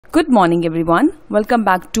Good morning everyone. Welcome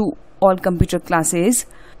back to all computer classes.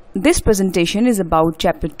 This presentation is about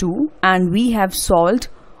chapter 2 and we have solved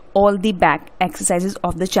all the back exercises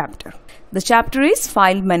of the chapter. The chapter is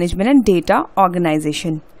file management and data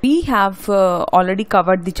organization. We have already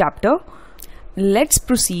covered the chapter. Let's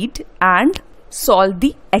proceed and solve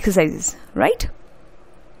the exercises, right?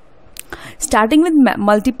 Starting with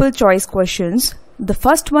multiple choice questions. The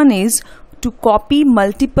first one is to copy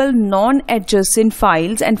multiple non-adjacent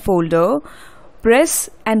files and folder. Press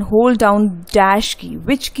and hold down dash key.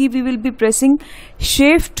 Which key we will be pressing?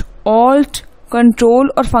 Shift, Alt, Control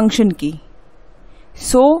or Function key.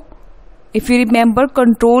 So if you remember,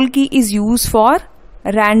 Control key is used for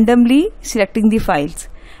randomly selecting the files,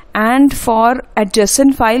 and for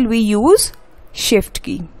adjacent file we use Shift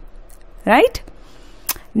key, right?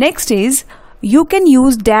 Next is, you can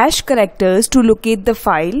use dash characters to locate the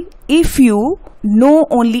file if you know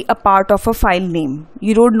only a part of a file name.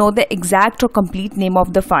 You don't know the exact or complete name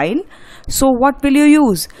of the file. So what will you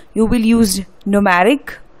use? You will use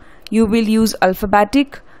numeric, you will use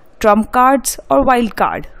alphabetic, trump cards or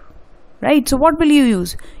wildcard, right? So what will you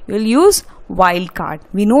use? You will use wildcard.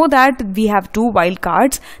 We know that we have two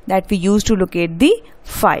wildcards that we use to locate the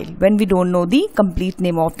file when we don't know the complete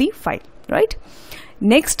name of the file, right?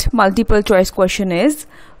 Next multiple choice question is,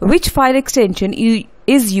 which file extension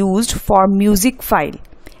is used for music file?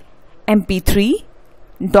 MP3,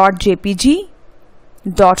 .jpg,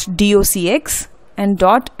 .docx and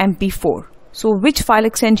 .mp4. So which file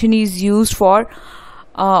extension is used for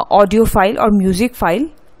audio file or music file?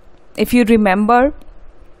 If you remember,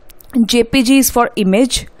 JPG is for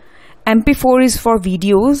image, MP4 is for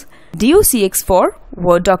videos, docx for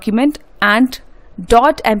Word document and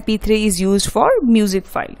 .mp3 is used for music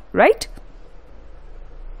file, right?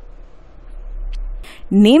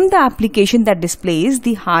 Name the application that displays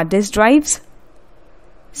the hard disk drives,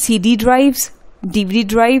 CD drives, DVD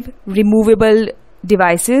drive, removable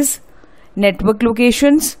devices, network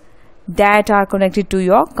locations that are connected to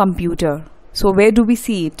your computer. So where do we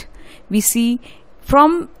see it? We see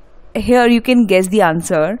from here, you can guess the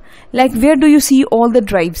answer. Like, where do you see all the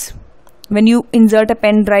drives? When you insert a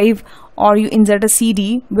pen drive or you insert a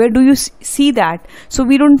CD, where do you see that? So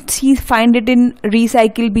we don't find it in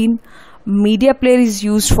recycle bin. Media player is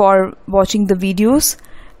used for watching the videos,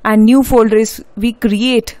 and new folder is we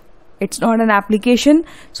create. It's not an application.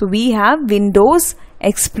 So we have Windows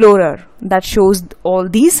Explorer that shows all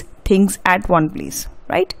these things at one place,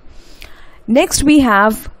 right? Next we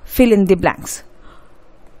have fill in the blanks.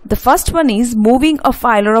 The first one is moving a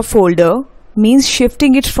file or a folder means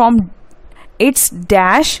shifting it from its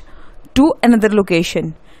dash to another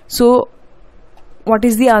location. So what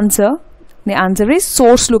is the answer? The answer is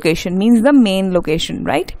source location, means the main location,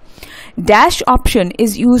 right? Dash option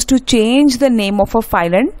is used to change the name of a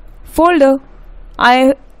file and folder.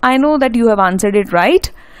 I know that you have answered it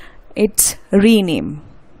right. It's rename,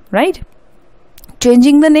 right?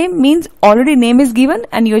 Changing the name means already name is given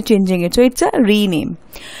and you're changing it, so it's a rename.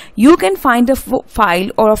 You can find a file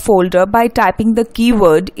or a folder by typing the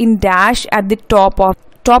keyword in dash at the top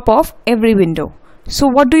of every window. So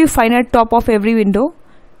what do you find at top of every window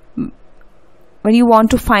when you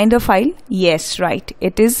want to find a file? Yes, right,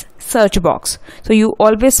 it is search box. So you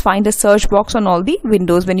always find a search box on all the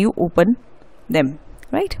windows when you open them,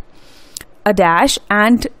 right? A dash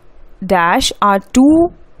and dash are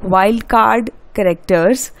two wildcard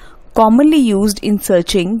characters commonly used in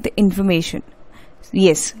searching the information.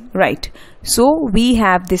 Yes, right. So we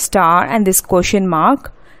have this star and this question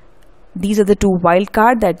mark. These are the two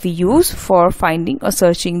wildcard that we use for finding or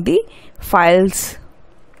searching the files,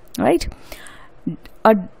 right?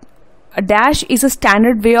 A dash is a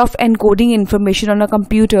standard way of encoding information on a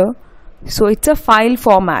computer. So it's a file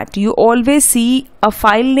format. You always see a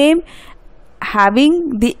file name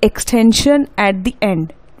having the extension at the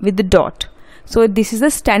end with the dot. So this is a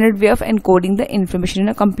standard way of encoding the information in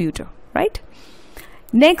a computer, right?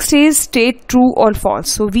 Next is state true or false.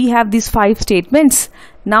 So we have these 5 statements.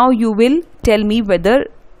 Now you will tell me whether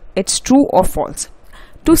it's true or false.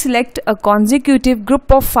 To select a consecutive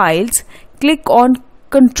group of files, click on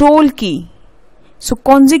Control key. So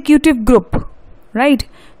consecutive group, right?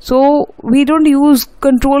 So we don't use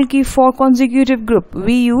Control key for consecutive group.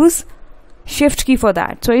 We use Shift key for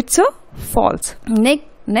that. So it's a false.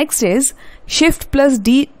 Next is Shift plus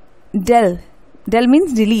del. Del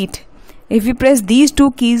means delete. If we press these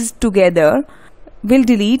two keys together, we'll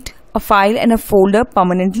delete a file and a folder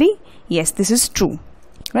permanently. Yes, this is true,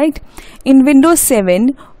 right? In Windows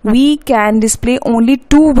 7, we can display only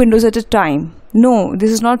 2 windows at a time. No,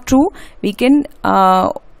 this is not true. We can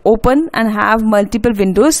open and have multiple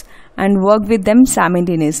windows and work with them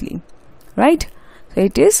simultaneously, right? So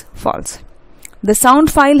it is false. The sound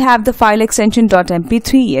file have the file extension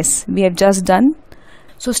 .mp3. Yes, we have just done.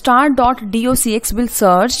 So star.docx will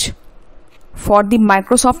search for the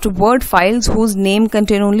Microsoft Word files whose name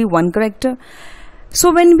contain only one character.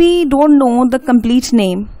 So when we don't know the complete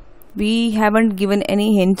name, we haven't given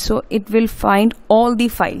any hint, so it will find all the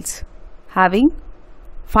files having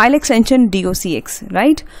file extension docx,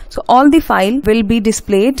 right? So all the file will be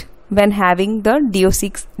displayed when having the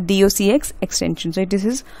docx extension. So this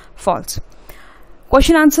is false.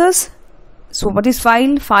 Question answers. So what is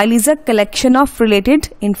file? File is a collection of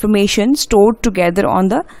related information stored together on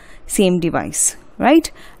the same device, right?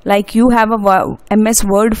 Like you have a MS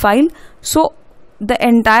Word file, so the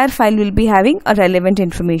entire file will be having a relevant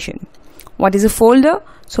information. What is a folder?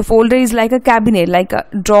 So folder is like a cabinet, like a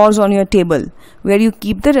drawers on your table where you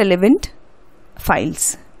keep the relevant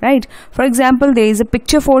files, right? For example, there is a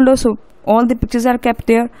picture folder, so all the pictures are kept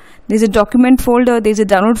there. There is a document folder, there is a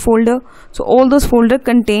download folder, so all those folders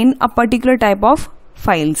contain a particular type of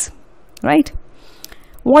files, right?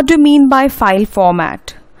 What do you mean by file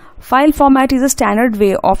format? File format is a standard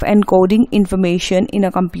way of encoding information in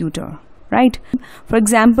a computer, right? For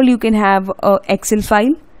example, you can have a Excel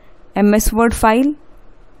file, MS Word file,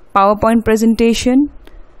 PowerPoint presentation,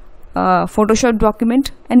 Photoshop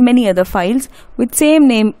document, and many other files with same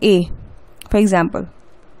name A, for example.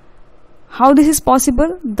 How this is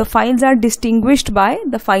possible? The files are distinguished by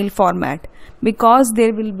the file format because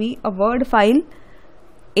there will be a Word file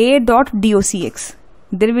a.docx.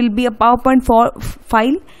 There will be a PowerPoint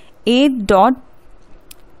file a.pptx.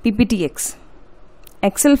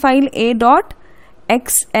 Excel file a.xlsx,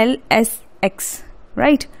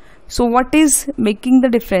 right? So what is making the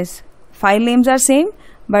difference? File names are same,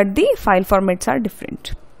 but the file formats are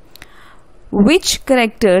different. Which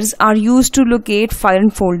characters are used to locate file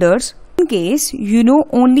and folders in case you know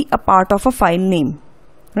only a part of a file name,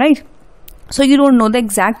 right? So you don't know the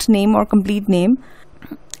exact name or complete name.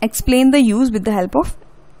 Explain the use with the help of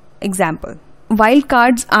example.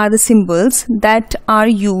 Wildcards are the symbols that are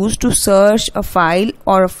used to search a file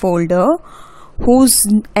or a folder whose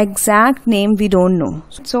exact name we don't know.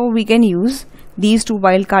 So we can use these two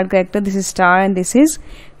wildcard characters. This is star and this is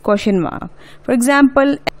question mark. For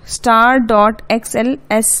example, star.xlsx.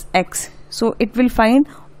 So it will find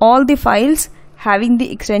all the files having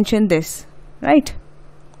the extension this, right?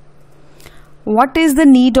 What is the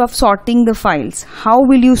need of sorting the files? How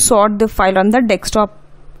will you sort the file on the desktop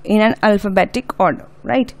in an alphabetic order,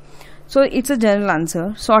 right? So it's a general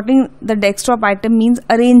answer. Sorting the desktop item means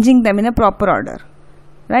arranging them in a proper order,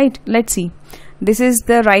 right? Let's see. This is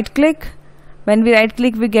the right click. When we right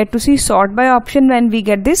click, we get to see sort by option when we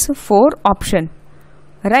get this 4 option,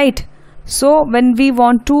 right? So when we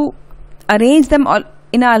want to arrange them all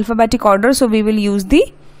in an alphabetic order, so we will use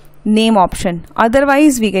the name option.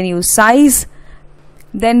 Otherwise we can use size,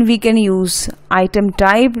 then we can use item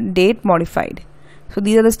type, date, modified. So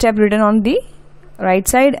these are the steps written on the right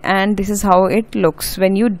side, and this is how it looks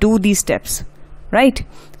when you do these steps, right?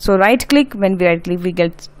 So right click, when we right click,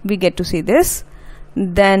 we get to see this.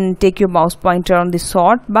 Then take your mouse pointer on the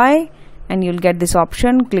sort by and you'll get this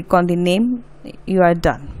option. Click on the name, you are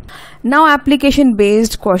done. Now application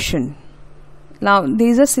based question. Now there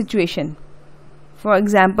is a situation. For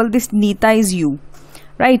example, this Neeta is you,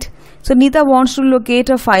 right? So Neeta wants to locate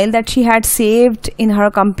a file that she had saved in her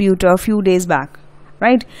computer a few days back,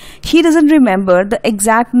 right? She doesn't remember the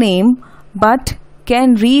exact name but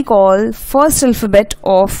can recall first alphabet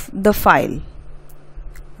of the file,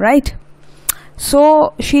 right?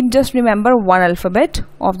 So she just remember one alphabet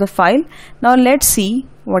of the file. Now let's see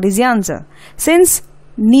what is the answer. Since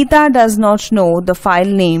Neeta does not know the file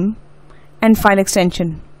name and file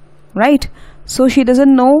extension, right? So she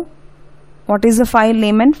doesn't know what is the file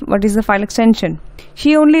name and what is the file extension.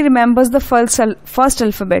 She only remembers the first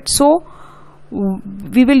alphabet. So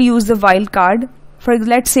we will use the wildcard. For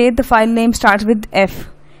let's say the file name starts with F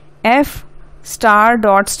star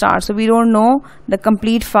dot star. So we don't know the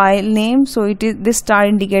complete file name, so it is this star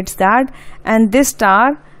indicates that, and this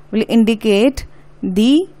star will indicate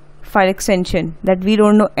the file extension, that we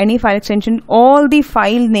don't know any file extension. All the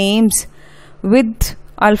file names with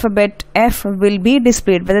alphabet F will be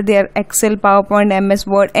displayed, whether they are Excel, PowerPoint, MS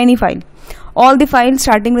Word, any file. All the files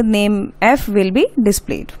starting with name F will be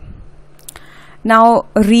displayed. Now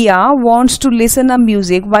Ria wants to listen to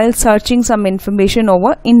music while searching some information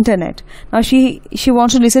over internet. Now she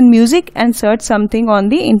wants to listen music and search something on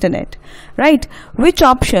the internet, right? Which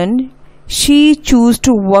option she choose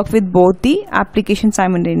to work with both the applications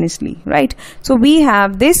simultaneously, right? So we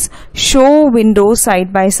have this show windows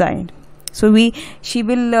side by side. So she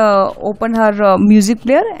will open her music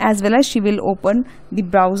player as well as she will open the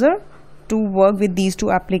browser to work with these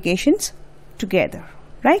two applications together,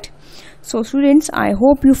 right? So students, I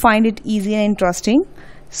hope you find it easy and interesting.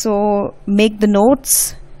 So make the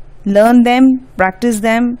notes, learn them, practice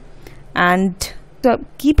them, and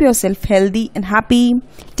keep yourself healthy and happy.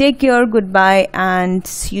 Take care, goodbye, and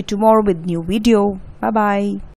see you tomorrow with new video. Bye bye.